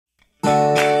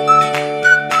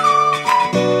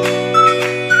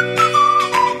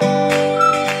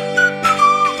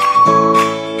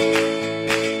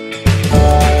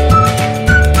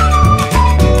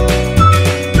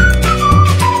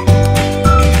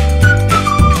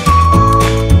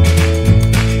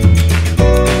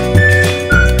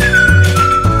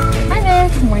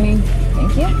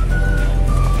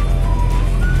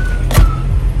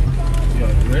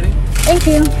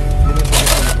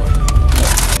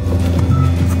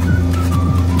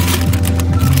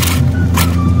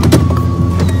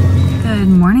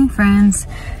friends.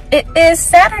 It is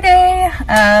Saturday,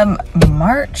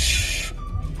 March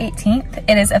 18th.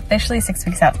 It is officially 6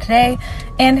 weeks out today.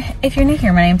 And if you're new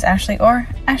here, my name's Ashley, or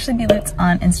Ashley B. Lutz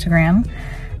on Instagram.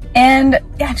 And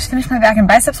yeah, I just finished my back and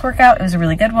biceps workout. It was a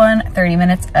really good one. 30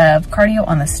 minutes of cardio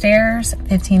on the stairs,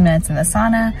 15 minutes in the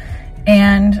sauna.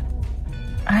 And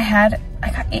I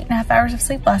got 8.5 hours of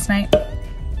sleep last night.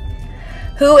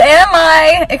 Who am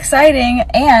I? Exciting.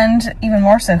 And even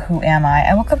more so, who am I?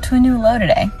 I woke up to a new low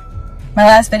today. My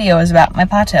last video was about my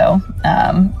plateau.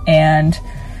 And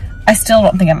I still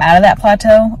don't think I'm out of that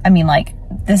plateau. I mean, like,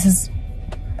 this is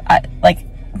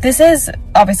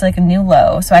obviously like a new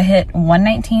low. So I hit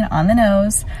 119 on the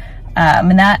nose.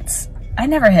 And I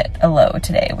never hit a low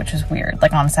today, which is weird,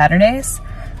 like on Saturdays.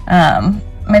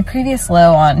 My previous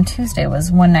low on Tuesday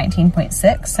was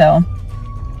 119.6. So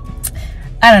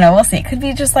I don't know, we'll see. It could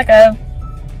be just like a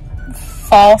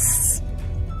false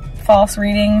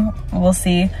reading. We'll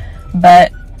see.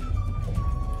 But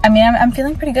I mean, I'm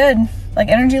feeling pretty good. Like,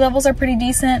 energy levels are pretty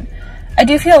decent. I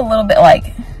do feel a little bit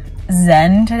like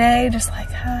zen today, just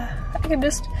like I could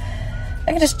just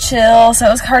chill. So it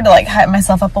was hard to like hype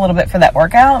myself up a little bit for that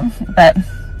workout, but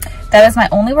that is my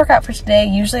only workout for today.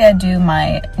 Usually I do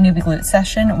my newbie glute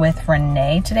session with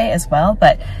Renee today as well,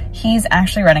 but he's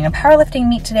actually running a powerlifting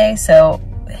meet today. So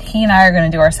he and I are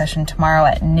going to do our session tomorrow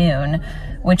at noon,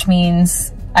 which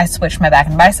means I switched my back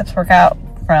and biceps workout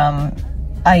from,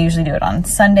 I usually do it on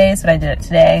Sundays, but I did it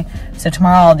today. So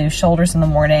tomorrow I'll do shoulders in the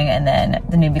morning and then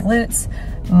the newbie glutes.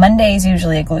 Monday is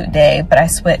usually a glute day, but I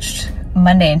switched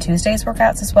Monday and Tuesday's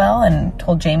workouts as well and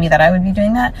told Jamie that I would be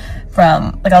doing that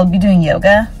from, like, I'll be doing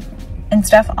yoga and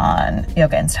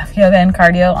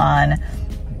cardio on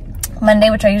Monday,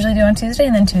 which I usually do on Tuesday,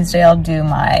 and then Tuesday I'll do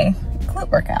my glute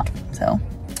workout. So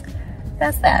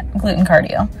that's that, glute and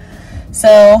cardio.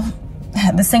 So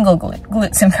the single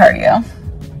glutes and cardio.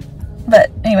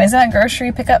 But anyways, I'm at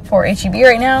grocery pickup for HEB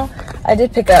right now. I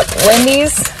did pick up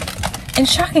Wendy's, and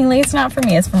shockingly, it's not for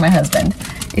me, it's for my husband.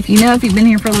 If you've been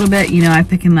here for a little bit, you know I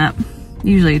pick him up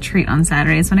usually a treat on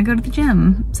Saturdays when I go to the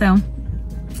gym. So,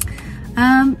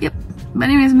 yep. But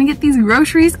anyways, I'm gonna get these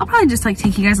groceries. I'll probably just like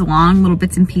take you guys along little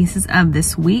bits and pieces of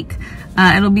this week.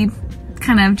 It'll be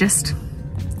kind of just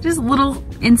little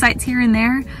insights here and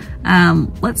there.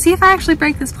 Let's see if I actually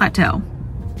break this plateau.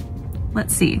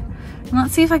 Let's see.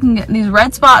 Let's see if I can get these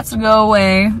red spots to go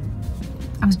away.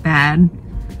 I was bad.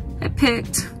 I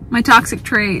picked my toxic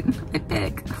trait.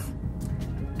 And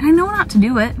I know not to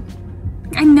do it.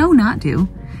 I know not to.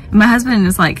 And my husband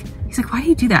is like, he's like, why do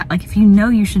you do that? Like, if you know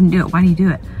you shouldn't do it, why do you do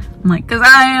it? I'm like, because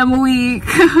I am weak.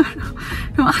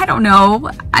 I don't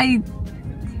know.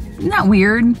 Isn't that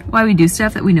weird why we do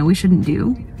stuff that we know we shouldn't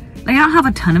do? Like, I don't have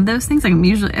a ton of those things. Like,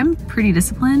 I'm pretty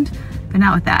disciplined, but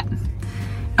not with that.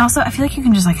 Also, I feel like you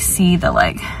can just like see the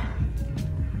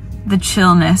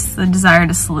chillness, the desire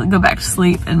to go back to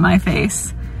sleep in my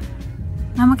face.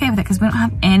 And I'm okay with it because we don't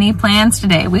have any plans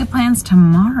today. We have plans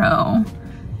tomorrow.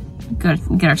 Go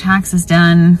get our taxes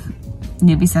done,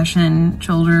 newbie session,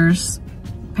 shoulders,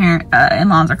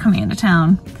 in-laws are coming into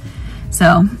town.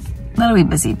 So that'll be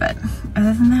busy, but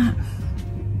other than that,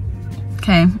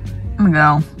 okay, I'm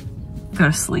gonna go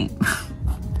to sleep.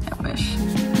 I wish.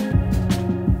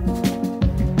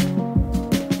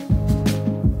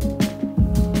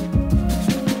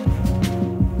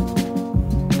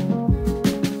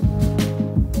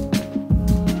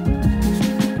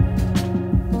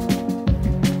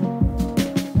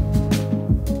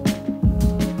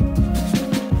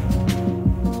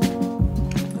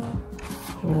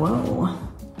 Whoa.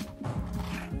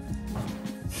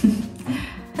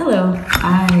 Hello.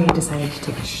 I decided to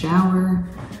take a shower.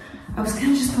 I was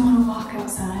gonna just go on a walk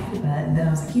outside, but then I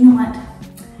was like, you know what?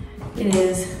 It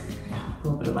is a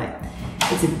little bit of light.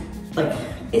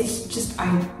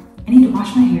 I need to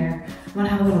wash my hair. I'm gonna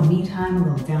have a little me time, a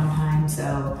little downtime.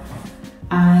 So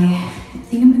I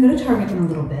think I'm gonna go to Target in a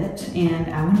little bit,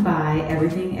 and I wanna buy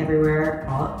everything, everywhere,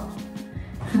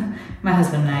 my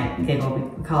husband and I giggle, we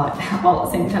call it all at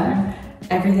the same time.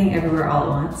 Everything, Everywhere, All at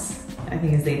Once, I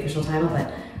think is the official title,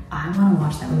 but I want to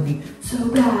watch that movie so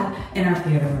bad in our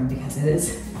theater room because it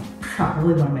is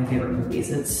probably one of my favorite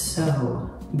movies. It's so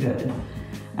good.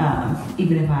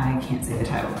 Even if I can't say the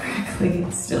title correctly,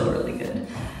 it's still really good.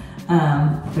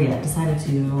 But yeah, I decided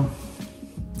to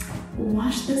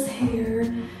wash this hair,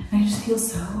 and I just feel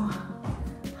so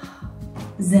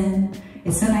zen.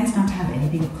 It's so nice not to have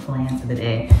anything planned for the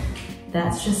day.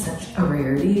 That's just such a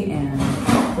rarity, and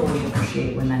I fully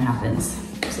appreciate when that happens.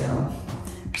 So I'm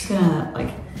just gonna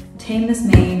like tame this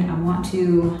mane. I want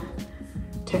to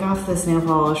take off this nail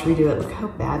polish, redo it. Look how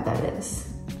bad that is.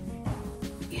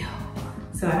 Ew.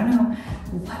 So I don't know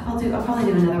what I'll do, I'll probably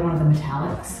do another one of the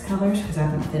metallics colors because I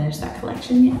haven't finished that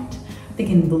collection yet. I'm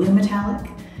thinking blue metallic.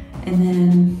 And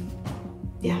then,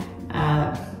 yeah,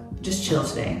 just chill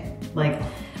today. Like,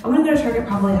 I want to go to Target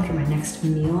probably after my next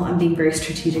meal. I'm being very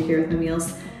strategic here with my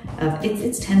meals.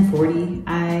 It's 10:40.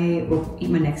 I will eat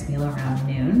my next meal around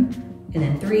noon, and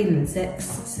then 3, and then 6.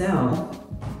 So,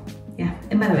 yeah.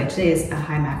 And by the way, today is a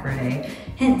high macro day,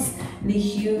 hence the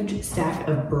huge stack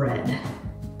of bread.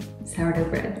 Sourdough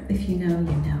bread. If you know,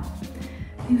 you know.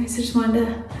 Anyways, I just wanted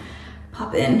to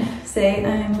pop in, say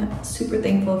I'm super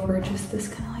thankful for just this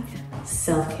kind of like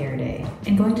self-care day.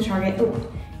 And going to Target,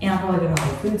 oh, and I'll probably go to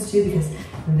Whole Foods too because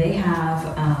they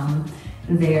have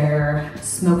their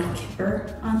smoked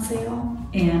kipper on sale.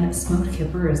 And smoked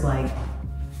kipper is like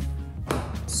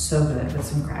so good with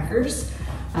some crackers.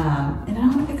 And I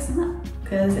want to pick some up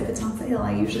because if it's on sale,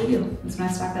 I usually do. That's when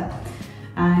I stock up.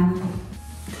 I'm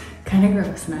kind of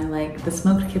gross and I like the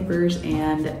smoked kippers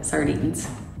and sardines.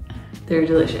 They're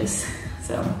delicious.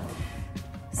 So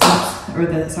or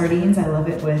the sardines, I love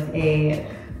it with a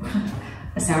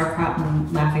sauerkraut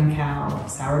and Laughing Cow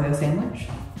sourdough sandwich.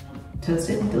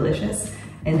 Toasted, delicious.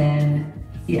 And then,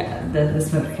 yeah, the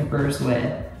smoked kippers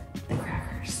with the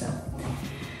crackers, so.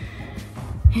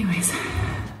 Anyways,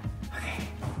 okay.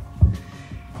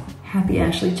 Happy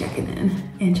Ashley checking in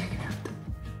and checking out.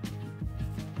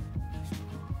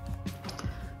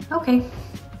 Okay,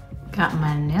 got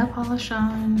my nail polish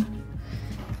on.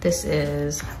 This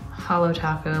is Holo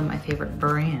Taco, my favorite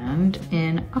brand,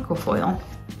 in Aquafoil.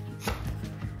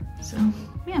 So,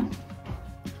 yeah.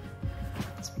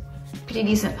 It's pretty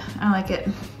decent. I like it.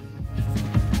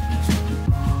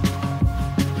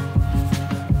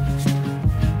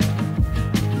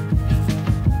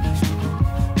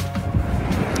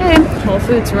 Okay, Whole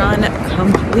Foods run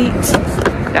complete.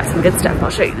 Got some good stuff. I'll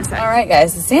show you in a second. All right,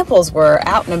 guys, the samples were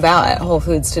out and about at Whole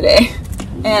Foods today.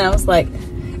 And I was like,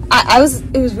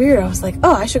 it was weird. I was like,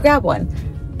 oh, I should grab one.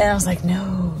 And I was like,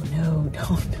 no, don't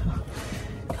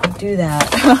do that.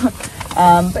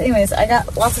 But anyways, I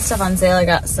got lots of stuff on sale. I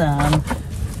got some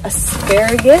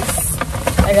asparagus.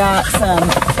 I got some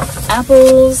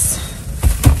apples.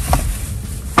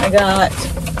 I got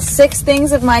 6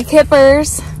 things of my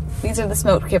kippers. These are the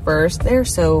smoked kippers. They're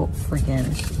so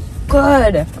freaking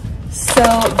good. So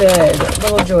good.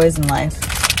 Little joys in life.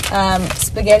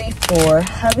 Spaghetti for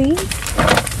hubby.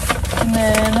 And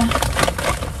then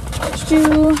let's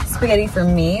do spaghetti for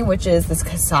me, which is this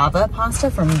cassava pasta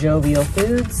from Jovial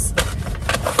Foods.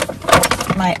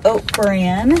 My oat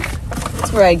bran.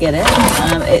 That's where I get it.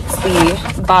 It's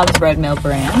the Bob's Red Mill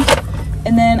brand.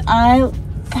 And then I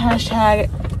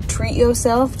 #treat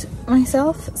yourself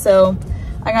myself. So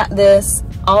I got this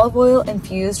olive oil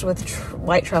infused with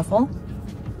white truffle.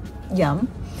 Yum.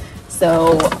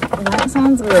 So that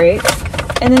sounds great.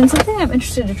 And then something I'm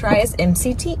interested to try is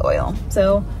MCT oil.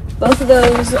 So both of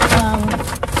those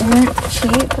weren't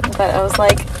cheap, but I was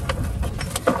like,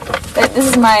 this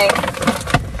is my,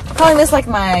 calling this like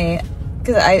my,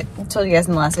 because I told you guys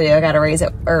in the last video I got a raise,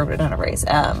 or not a raise,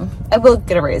 I will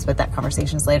get a raise, but that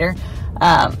conversation's later.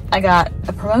 I got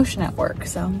a promotion at work,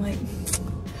 so I'm like,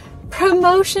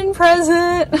 promotion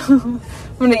present. I'm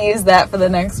gonna use that for the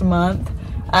next month.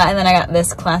 And then I got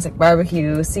this classic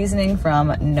barbecue seasoning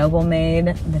from Noble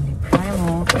Made, the new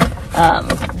Primal,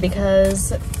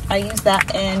 because I use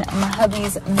that in my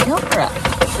hubby's meal prep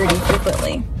pretty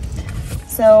frequently.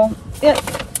 So, yep,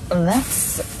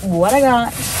 that's what I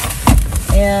got,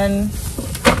 and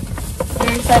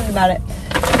very excited about it.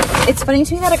 It's funny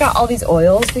to me that I got all these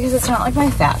oils because it's not like my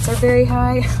fats are very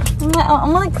high.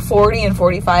 I'm like 40 and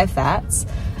 45 fats.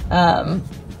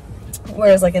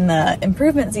 Whereas like in the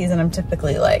improvement season, I'm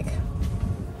typically like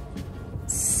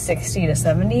 60 to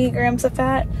 70 grams of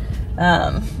fat.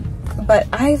 But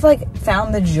I've like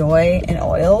found the joy in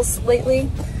oils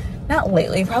lately. Not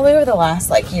lately, probably over the last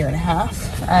like year and a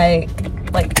half. I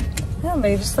like, I don't know,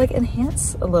 they just like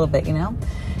enhance a little bit, you know?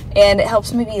 And it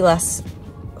helps me be less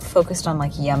focused on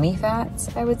like yummy fats,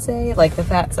 I would say. Like the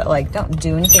fats that like don't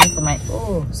do anything for my,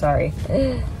 oh, sorry.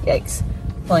 Yikes.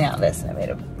 Pulling out this and it made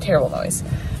a terrible noise.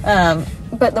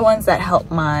 But the ones that help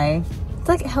my, it's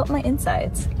like help my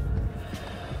insides.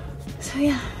 So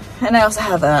yeah. And I also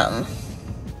have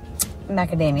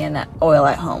macadamia nut oil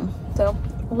at home. So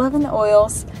loving the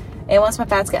oils. And once my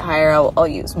fats get higher, I'll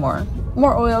use more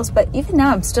oils. But even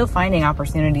now I'm still finding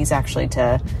opportunities actually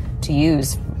to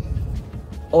use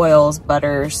oils,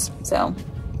 butters. So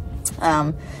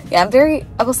yeah,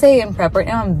 I will say in prep right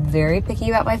now, I'm very picky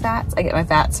about my fats. I get my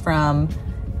fats from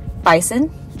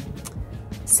bison,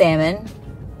 salmon,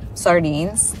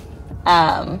 sardines.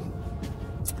 My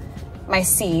my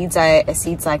seeds, I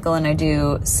seed cycle, and I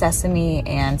do sesame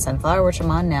and sunflower, which I'm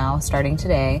on now, starting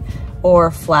today, or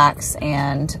flax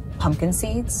and pumpkin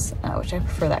seeds, which I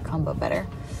prefer that combo better.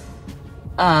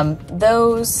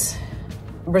 Those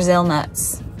Brazil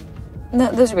nuts,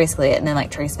 those are basically it. And then like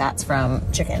trace fats from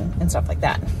chicken and stuff like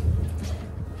that.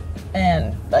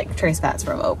 And like trace fats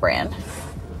from O brand.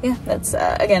 Yeah, that's,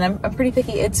 again, I'm pretty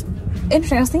picky. It's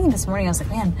interesting. I was thinking this morning, I was like,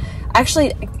 man,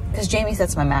 actually, because Jamie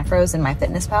sets my macros in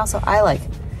MyFitnessPal, so I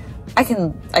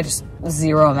just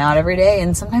zero them out every day,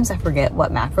 and sometimes I forget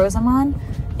what macros I'm on,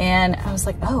 and I was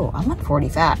like, oh, I'm on 40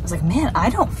 fat. I was like, man, I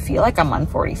don't feel like I'm on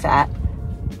 40 fat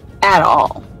at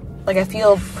all. Like, I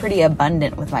feel pretty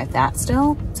abundant with my fat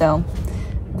still, so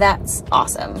that's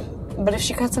awesome. But if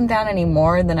she cuts them down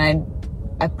anymore, then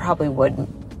I probably wouldn't.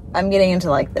 I'm getting into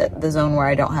like the zone where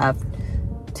I don't have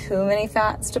too many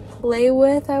fats to play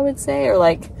with, I would say, or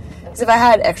like, because if I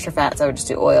had extra fats, I would just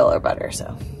do oil or butter,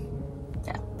 so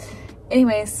yeah.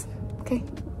 Anyways, okay,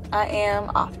 I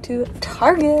am off to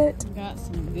Target. Got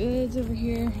some goods over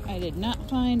here. I did not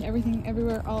find everything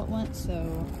everywhere all at once, so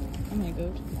I'm gonna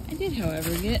go. I did,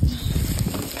 however, get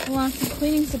lots of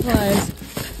cleaning supplies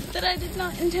that I did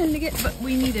not intend to get, but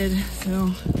we needed,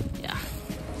 so yeah.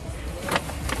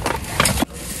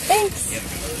 Thanks. Yep.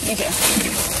 You too.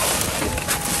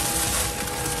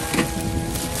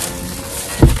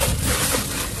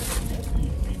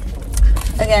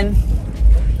 Again,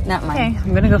 not mine. Okay,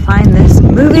 I'm gonna go find this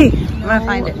movie. I'm gonna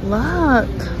find it. Luck.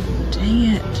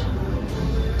 Dang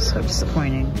it. So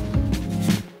disappointing.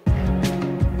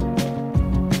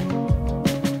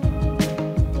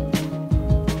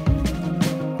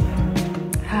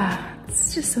 This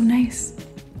is just so nice.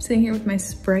 I'm sitting here with my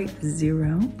Sprite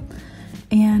Zero.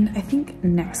 And I think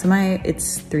next,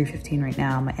 it's 3:15 right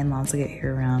now. My in-laws will get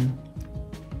here around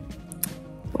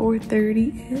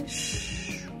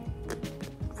 4:30-ish,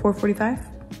 4:45,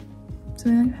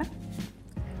 something like that.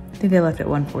 I think they left at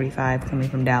 1:45 coming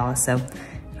from Dallas, so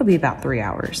it'll be about 3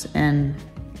 hours. And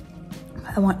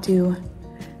I want to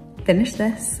finish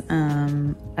this.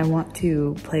 I want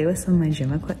to play with some of my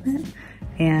gym equipment,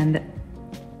 and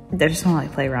I just want to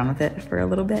like play around with it for a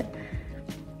little bit.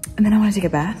 And then I want to take a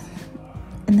bath.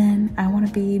 And then I want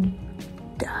to be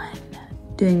done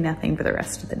doing nothing for the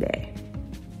rest of the day.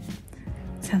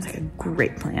 Sounds like a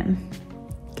great plan.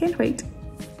 Can't wait.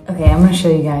 Okay, I'm gonna show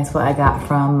you guys what I got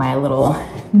from my little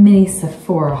mini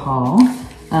Sephora haul.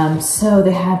 So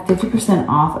they had 50%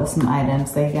 off of some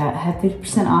items. They had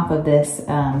 50% off of this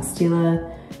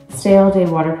Stila Stay All Day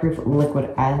Waterproof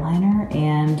Liquid Eyeliner.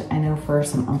 And I know for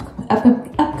some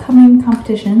upcoming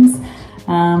competitions,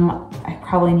 I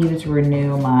probably needed to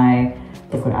renew my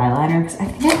liquid eyeliner, because I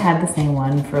think I've had the same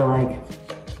one for like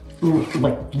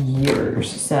years.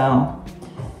 So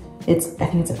I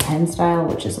think it's a pen style,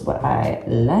 which is what I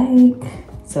like.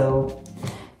 So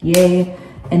yay.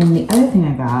 And then the other thing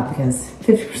I got, because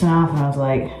 50% off, and I was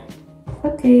like,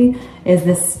 okay, is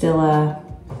this Stila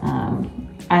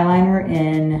eyeliner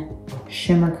in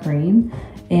Shimmer Cream.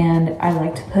 And I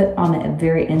like to put on the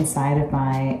very inside of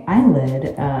my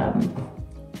eyelid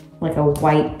like a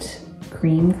white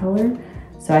cream color.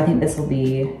 So I think this will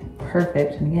be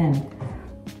perfect. And again,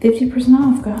 50%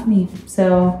 off got me.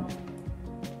 So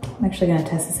I'm actually gonna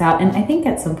test this out. And I think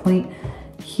at some point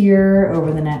here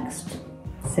over the next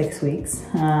 6 weeks,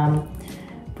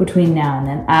 between now and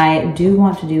then, I do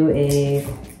want to do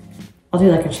I'll do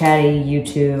like a chatty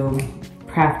YouTube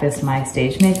practice my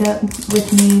stage makeup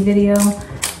with me video,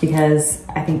 because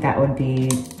I think that would be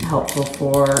helpful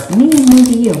for me and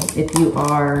maybe you. If you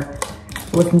are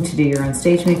looking to do your own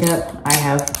stage makeup, I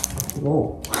have,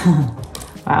 whoa,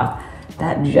 wow,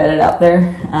 that jutted out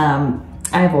there.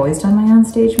 I've always done my own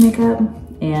stage makeup,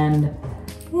 and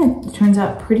yeah, it turns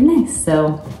out pretty nice.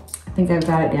 So I think I've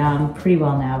got it down pretty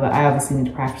well now, but I obviously need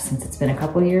to practice since it's been a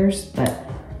couple years. But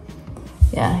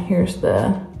yeah, here's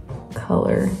the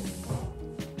color.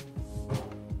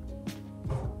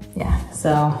 Yeah,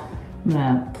 so I'm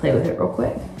gonna play with it real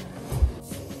quick.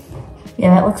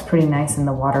 Yeah, that looks pretty nice in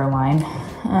the waterline.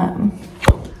 I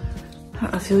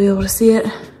don't know if you'll be able to see it.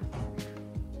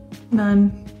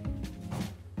 None.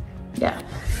 Yeah,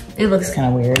 it looks kind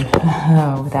of weird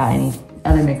without any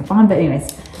other makeup on, but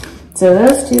anyways. So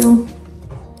those two,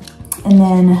 and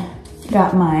then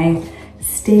got my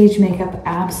stage makeup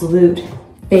absolute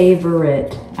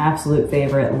favorite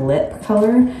lip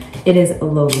color. It is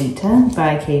Lolita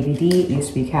by KVD. It used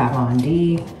to be Kat Von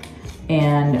D,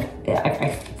 and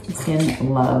I freaking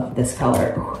love this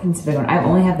color. Ooh, it's a big one. I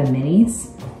only have the minis,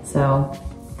 so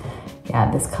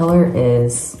yeah, this color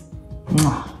is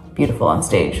beautiful on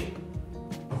stage.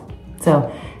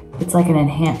 So it's like an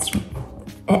enhanced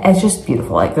It's just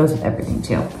beautiful. It goes with everything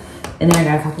too. And then I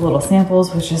got a couple little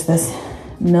samples, which is this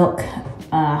Milk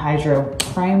Hydro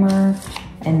Primer,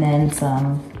 and then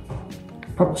some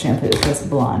purple shampoo, this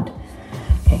blonde.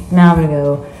 Okay, now I'm gonna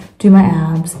go do my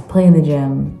abs, play in the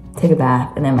gym, take a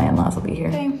bath, and then my in-laws will be here.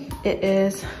 Okay, it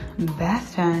is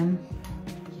bath time.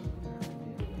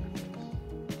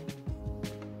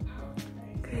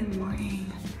 Good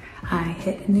morning. I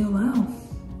hit a new low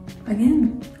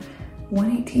again,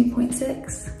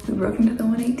 118.6. We broke into the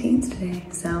 118s today,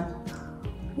 so.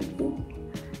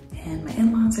 And my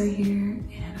in-laws are here,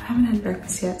 and I haven't had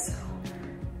breakfast yet, so,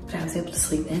 but I was able to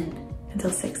sleep in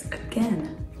until 6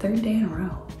 again, 3rd day in a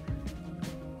row.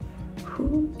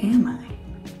 Who am I?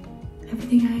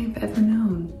 Everything I've ever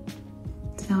known,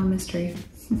 it's now a mystery.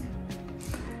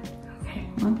 Okay,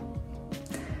 well,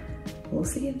 we'll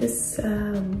see if this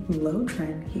low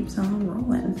trend keeps on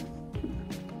rolling.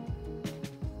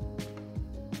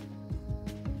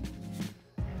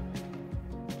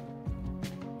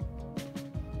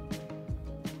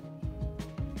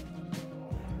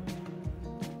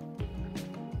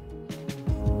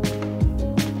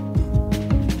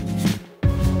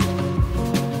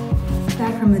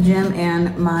 From the gym,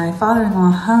 and my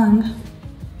father-in-law hung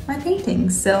my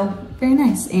paintings, so very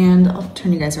nice. And I'll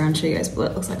turn you guys around and show you guys what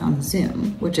it looks like on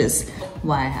Zoom, which is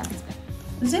why I have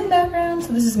this Zoom background.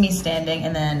 So this is me standing,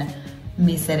 and then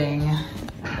me sitting.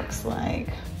 It looks like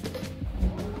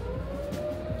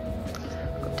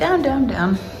go down, down,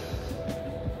 down.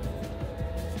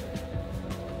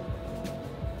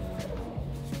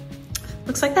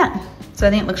 Looks like that. So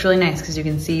I think it looks really nice because you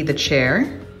can see the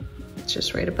chair. It's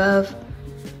just right above.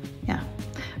 Yeah,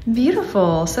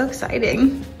 beautiful, so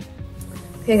exciting.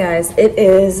 Okay guys, it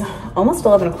is almost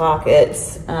 11 o'clock.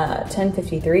 It's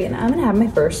 10:53 and I'm gonna have my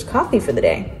first coffee for the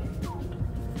day.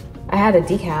 I had a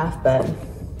decaf, but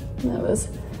that was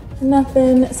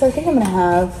nothing. So I think I'm gonna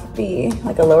have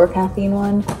like a lower caffeine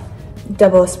one,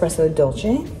 double espresso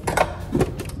dolce.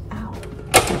 Ow,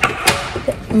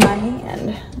 hit my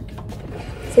hand.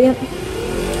 So yeah,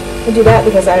 I'll do that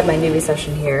because I have my newbie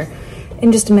session here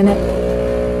in just a minute.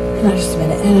 Not just a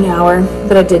minute, in an hour,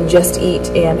 but I did just eat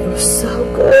and it was so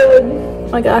good. Oh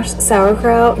my gosh,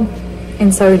 sauerkraut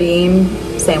and sardine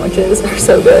sandwiches are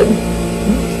so good.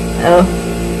 Oh,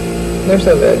 they're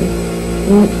so good.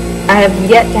 I have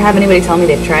yet to have anybody tell me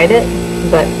they've tried it,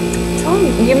 but tell me,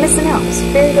 you're missing out. It's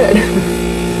very good.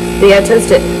 But yeah,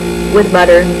 toast it with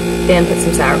butter and put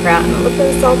some sauerkraut and a little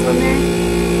bit of salt on there.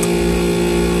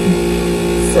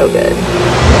 So good.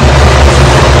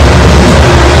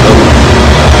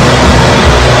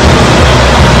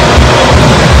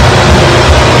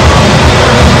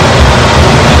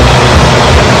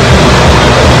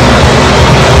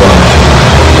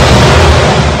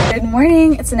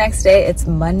 It's the next day, it's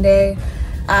Monday.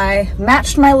 I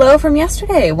matched my low from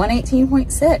yesterday,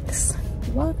 118.6.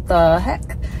 What the heck?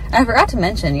 And I forgot to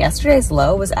mention, yesterday's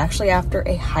low was actually after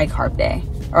a high carb day,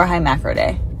 or a high macro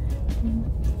day.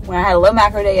 When I had a low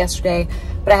macro day yesterday,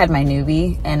 but I had my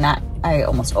newbie, and that I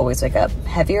almost always wake up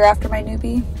heavier after my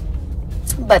newbie.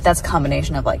 But that's a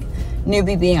combination of like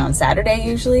newbie being on Saturday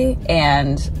usually,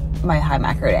 and my high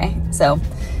macro day. So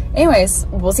anyways,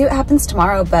 we'll see what happens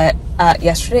tomorrow, but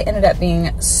yesterday ended up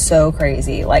being so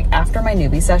crazy. Like after my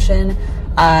newbie session,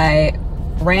 I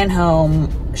ran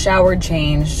home, showered,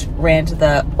 changed, ran to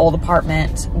the old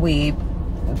apartment. We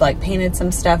like painted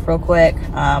some stuff real quick,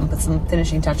 put some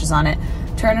finishing touches on it,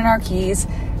 turned in our keys,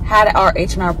 had our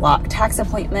H&R Block tax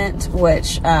appointment,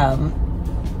 which,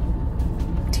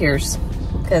 tears,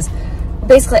 because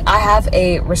basically I have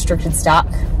a restricted stock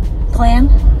plan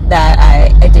that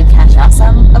I did cash out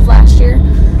some of last year,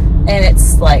 and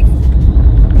it's like,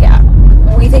 yeah,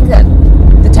 we think that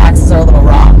the taxes are a little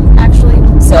wrong actually.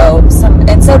 So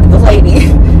so did the lady.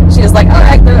 She was like, all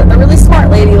right, the really smart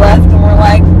lady left, and we're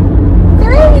like,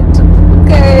 great,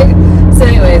 okay. So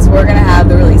anyways, we're gonna have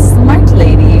the really smart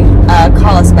lady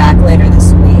call us back later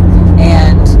this week,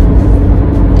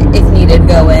 and if needed,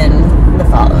 go in the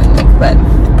following week. But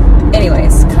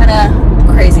anyways, kind of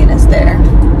craziness there.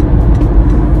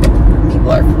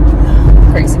 People are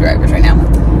crazy drivers right now.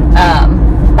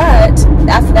 But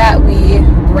after that, we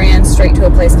ran straight to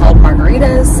a place called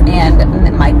Margarita's,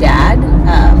 and my dad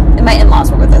and my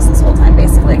in-laws were with us this whole time,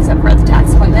 basically, except for at the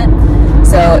tax appointment.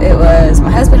 So it was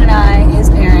my husband and I, his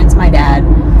parents, my dad.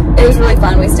 It was really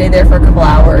fun. We stayed there for a couple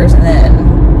hours, and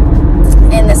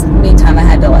then in this meantime, I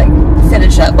had to like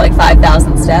finish up like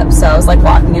 5,000 steps. So I was like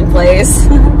walking in place,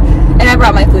 and I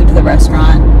brought my food to the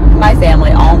restaurant. My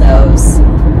family all knows.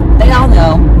 They all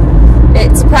know.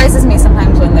 It surprises me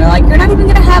sometimes when they're like, you're not even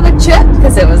gonna have a chip,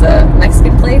 because it was a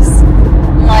Mexican place.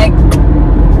 I'm like,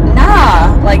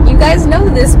 nah,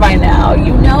 this by now.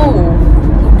 You know.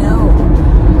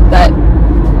 But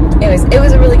anyways, it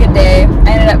was a really good day.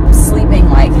 I ended up sleeping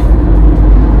like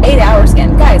 8 hours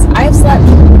again. Guys, I have slept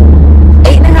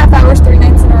 8.5 hours 3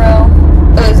 nights in a row.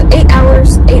 It was 8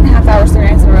 hours, 8.5 hours 3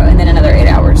 nights in a row, and then another 8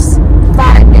 hours.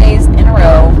 5 days in a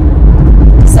row.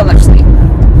 So much sleep.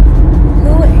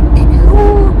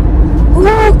 Who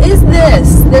is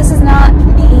this? This is not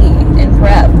me in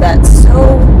prep. That's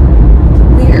so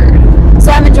weird.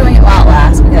 So I'm enjoying it while it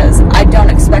lasts because I don't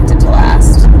expect it to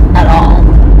last at all.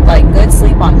 Like, good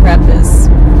sleep on prep is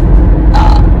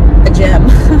a gem.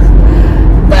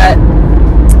 But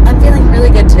I'm feeling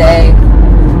really good today.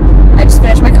 I just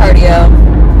finished my cardio.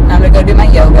 Now I'm gonna go do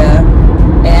my yoga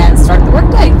and start the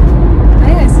work day.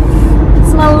 Anyways, this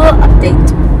is my little update.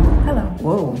 Hello.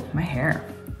 Whoa, my hair.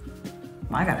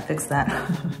 I gotta fix that.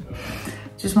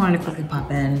 Just wanted to quickly pop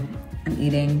in. I'm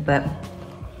eating, but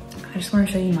I just want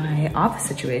to show you my office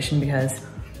situation because,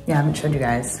 yeah, I haven't showed you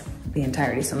guys the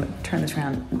entirety. So I'm gonna turn this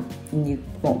around and you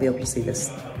won't be able to see this,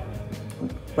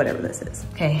 whatever this is.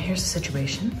 Okay, here's the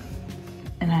situation.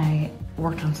 And I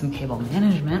worked on some cable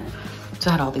management. So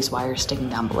I had all these wires sticking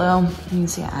down below. And you can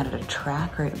see I added a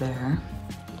track right there,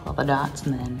 all the dots,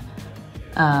 and then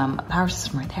a power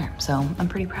system right there. So I'm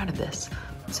pretty proud of this.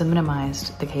 So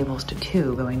minimized the cables to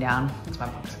 2 going down. That's my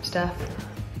box of stuff.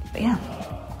 But yeah,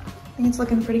 I think it's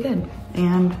looking pretty good.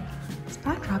 And this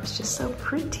backdrop is just so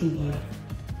pretty.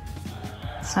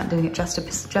 It's not doing it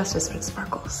justice, but it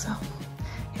sparkles. So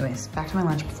anyways, back to my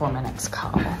lunch before my next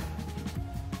call.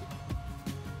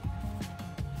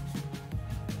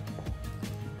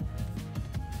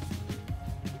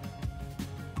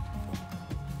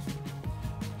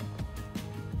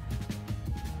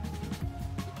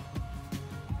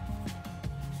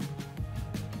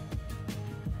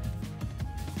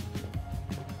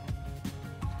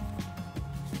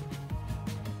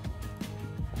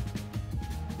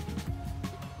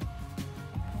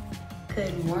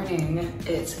 Good morning,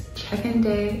 it's check-in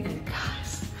day, and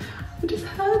guys, I just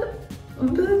had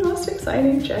the most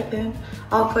exciting check-in.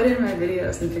 I'll put in my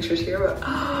videos and pictures here, but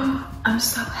I'm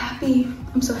so happy,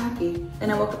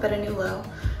 And I woke up at a new low,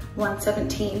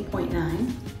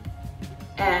 117.9,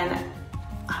 and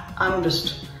I'm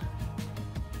just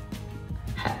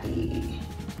happy.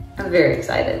 I'm very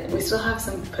excited. We still have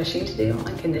some pushing to do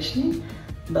on conditioning,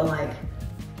 but like,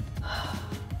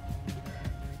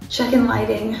 check-in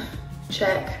lighting,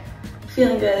 check.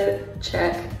 Feeling good,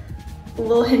 check. A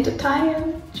little hint of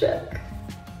tie-in, check.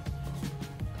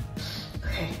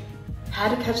 Okay,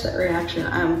 had to catch that reaction.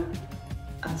 I'm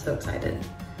so excited.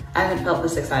 I haven't felt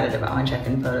this excited about my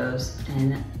check-in photos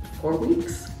in 4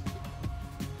 weeks.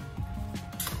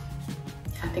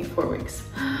 I think 4 weeks.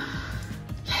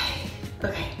 Yay.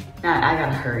 Okay, now I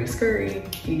gotta hurry, scurry,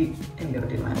 eat, and go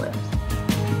do my lips.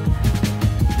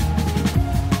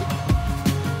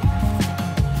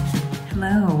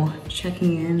 Hello,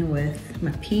 checking in with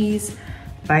my peas,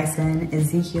 bison,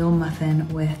 Ezekiel muffin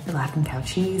with the Laughing Cow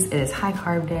cheese. It is high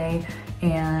carb day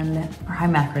or high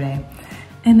macro day.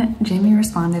 And Jamie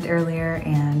responded earlier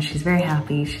and she's very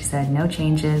happy. She said no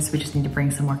changes. We just need to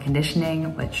bring some more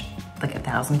conditioning, which like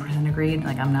 1000% agreed.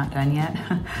 Like I'm not done yet.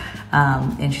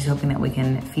 And she's hoping that we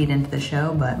can feed into the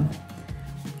show, but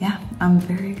yeah, I'm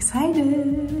very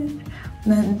excited.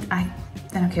 Then I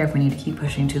don't care if we need to keep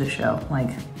pushing to the show.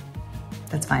 Like,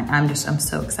 that's fine. I'm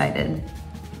so excited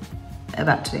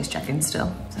about today's check-in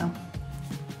still, so.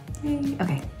 Yay.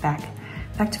 Okay, back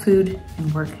to food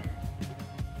and work.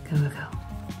 Go, go, go.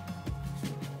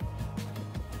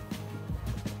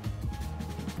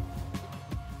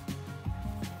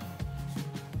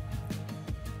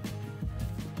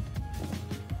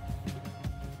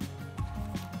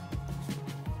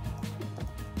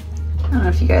 I don't know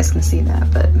if you guys can see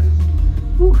that, but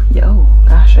ooh, yo,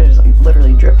 gosh, I just like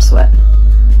literally drip sweat.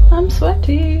 I'm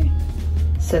sweaty.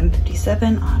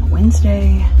 7:57 on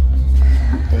Wednesday.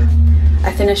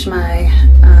 I finished my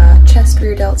chest,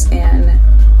 rear delts, and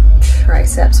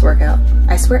triceps workout.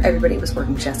 I swear everybody was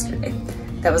working chest today.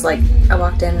 That was like, I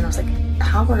walked in and I was like,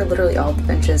 how are literally all the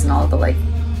benches and all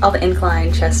the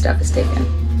incline chest stuff is taken?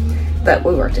 But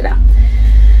we worked it out.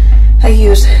 I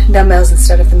used dumbbells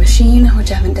instead of the machine,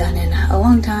 which I haven't done in a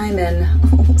long time,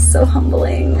 and so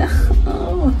humbling.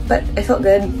 Oh, but it felt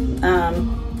good.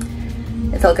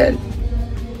 It felt good.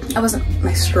 I wasn't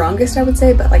my strongest, I would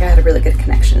say, but like I had a really good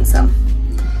connection, so,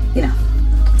 you know,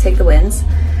 take the wins.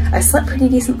 I slept pretty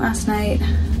decent last night.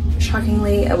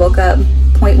 Shockingly, I woke up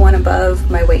 0.1 above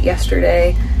my weight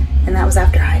yesterday, and that was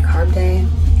after high carb day,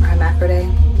 or high macro day.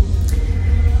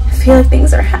 I feel like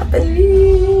things are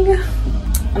happening.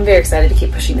 I'm very excited to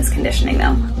keep pushing this conditioning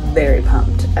though. Very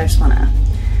pumped. I just wanna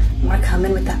want to come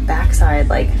in with that backside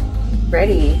like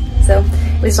ready. So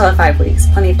we still have 5 weeks,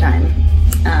 plenty of time.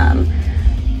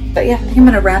 But yeah, I think I'm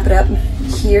gonna wrap it up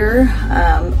here.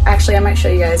 Actually, I might show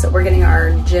you guys that we're getting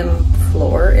our gym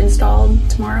floor installed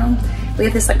tomorrow. We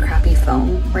have this like crappy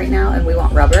foam right now and we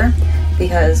want rubber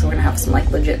because we're gonna have some like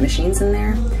legit machines in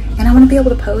there. And I wanna be able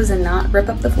to pose and not rip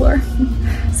up the floor.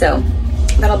 So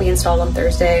that'll be installed on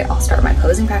Thursday. I'll start my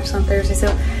posing practice on Thursday.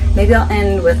 So maybe I'll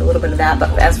end with a little bit of that.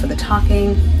 But as for the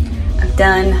talking, I'm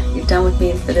done. You're done with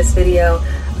me for this video.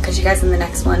 I'll catch you guys in the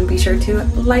next one. Be sure to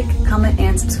like, comment,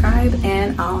 and subscribe.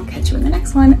 And I'll catch you in the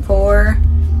next one for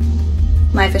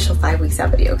my official 5 weeks out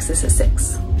video, because this is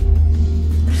 6.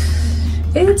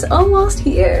 It's almost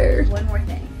here. One more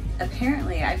thing.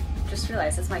 Apparently, I just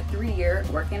realized it's my 3-year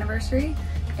work anniversary,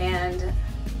 and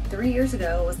 3 years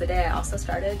ago was the day I also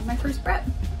started my first prep.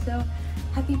 So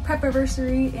happy prep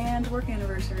anniversary and work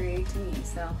anniversary to me.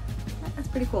 So that's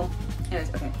pretty cool.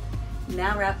 Anyways, okay,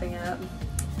 now wrapping up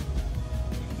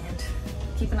and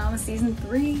keeping on with season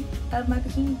 3 of my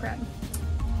bikini prep.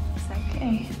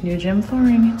 Okay, new gym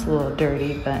flooring. It's a little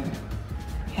dirty, but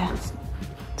yeah,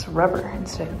 it's rubber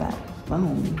instead of that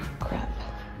foam crap.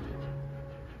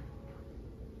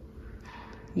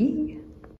 Yee.